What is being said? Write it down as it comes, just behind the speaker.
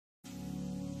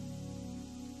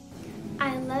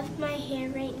love my hair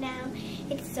right now.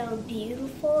 It's so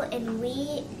beautiful, and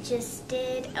we just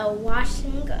did a wash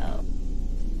and go.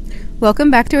 Welcome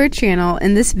back to our channel.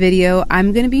 In this video,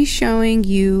 I'm going to be showing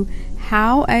you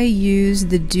how I use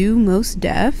the Doux Mousse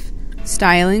Def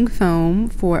styling foam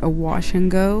for a wash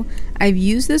and go. I've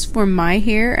used this for my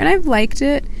hair and I've liked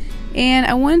it, and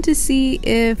I wanted to see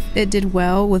if it did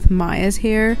well with Maya's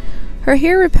hair. Her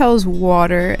hair repels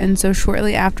water, and so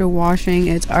shortly after washing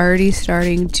it's already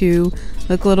starting to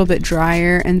look a little bit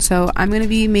drier, and so I'm going to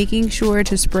be making sure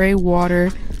to spray water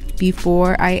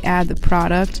before I add the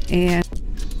product. And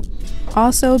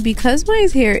also, because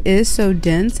Maya's hair is so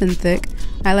dense and thick,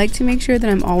 I like to make sure that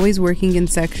I'm always working in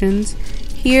sections.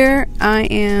 Here I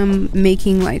am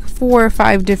making like 4 or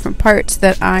 5 different parts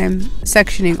that I'm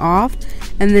sectioning off,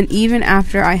 and then even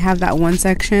after I have that one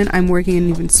section, I'm working in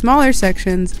even smaller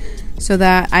sections so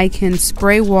that I can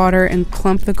spray water and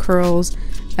clump the curls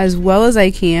as well as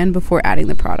I can before adding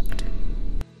the product.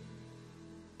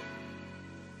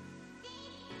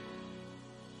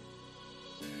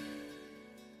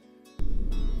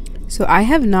 So I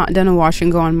have not done a wash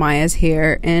and go on Maya's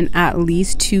hair in at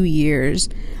least 2 years.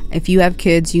 If you have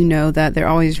kids, you know that they're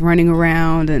always running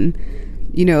around and,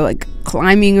 you know, like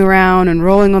climbing around and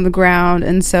rolling on the ground.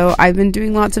 And so I've been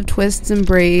doing lots of twists and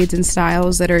braids and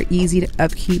styles that are easy to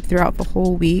upkeep throughout the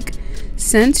whole week.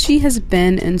 Since she has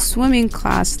been in swimming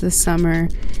class this summer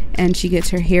and she gets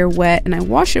her hair wet and I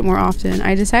wash it more often,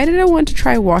 I decided I want to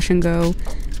try wash and go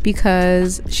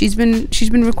because she's been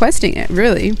requesting it,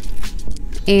 really.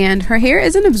 And her hair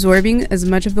isn't absorbing as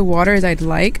much of the water as I'd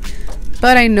like,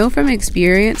 but I know from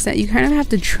experience that you kind of have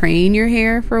to train your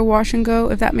hair for a wash and go,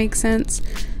 if that makes sense.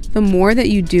 The more that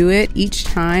you do it each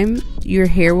time, your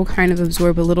hair will kind of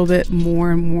absorb a little bit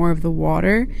more and more of the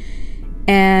water.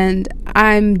 And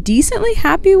I'm decently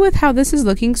happy with how this is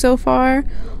looking so far.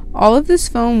 All of this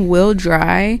foam will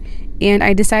dry, and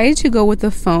I decided to go with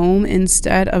the foam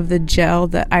instead of the gel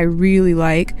that I really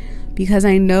like, because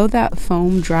I know that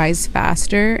foam dries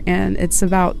faster, and it's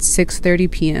about 6:30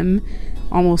 p.m.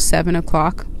 almost 7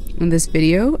 o'clock in this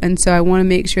video, and so I want to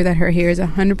make sure that her hair is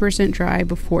 100% dry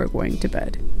before going to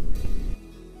bed.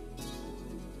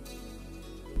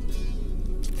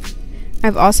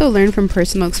 I've also learned from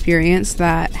personal experience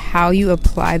that how you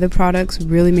apply the products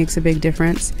really makes a big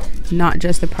difference, not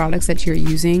just the products that you're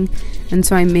using, and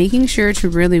so I'm making sure to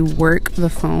really work the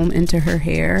foam into her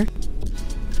hair.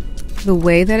 The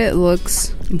way that it looks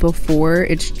before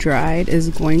it's dried is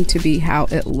going to be how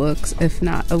it looks, if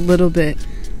not a little bit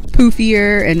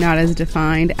poofier and not as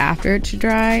defined after it's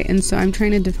dry. And so I'm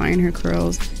trying to define her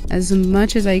curls as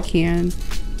much as I can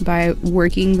by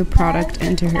working the product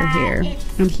into her hair.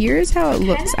 And here's how it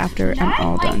looks after I'm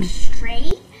all done.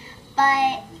 Straight,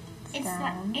 but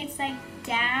it's like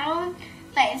down,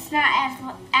 but it's not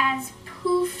as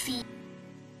poofy.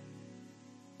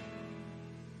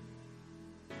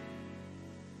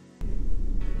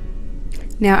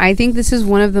 Now, I think this is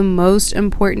one of the most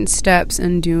important steps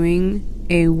in doing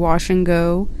a wash and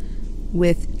go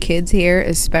with kids' hair,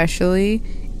 especially.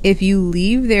 If you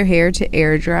leave their hair to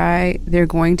air dry, they're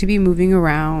going to be moving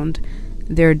around.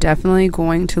 They're definitely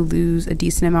going to lose a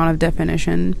decent amount of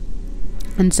definition.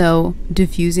 And so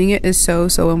diffusing it is so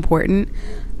important.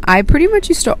 I pretty much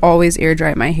used to always air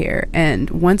dry my hair, and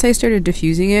once I started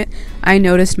diffusing it, I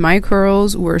noticed my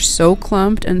curls were so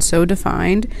clumped and so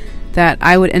defined that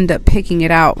I would end up picking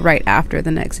it out right after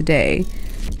the next day,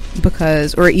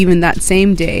 or even that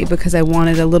same day, because I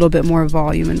wanted a little bit more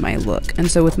volume in my look.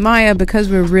 And so with Maya, because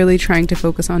we're really trying to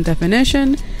focus on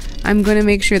definition, I'm going to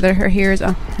make sure that her hair is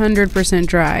 100%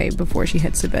 dry before she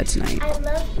heads to bed tonight. I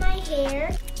love my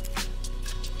hair.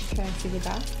 Can I see the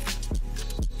back?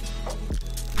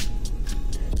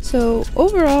 So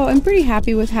overall, I'm pretty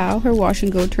happy with how her wash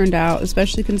and go turned out,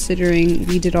 especially considering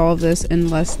we did all of this in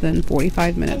less than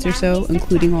 45 minutes or so,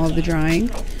 including all of the drying.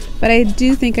 But I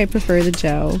do think I prefer the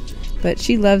gel, but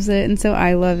she loves it and so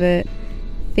I love it.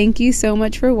 Thank you so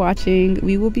much for watching.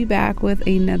 We will be back with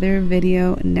another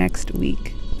video next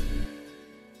week.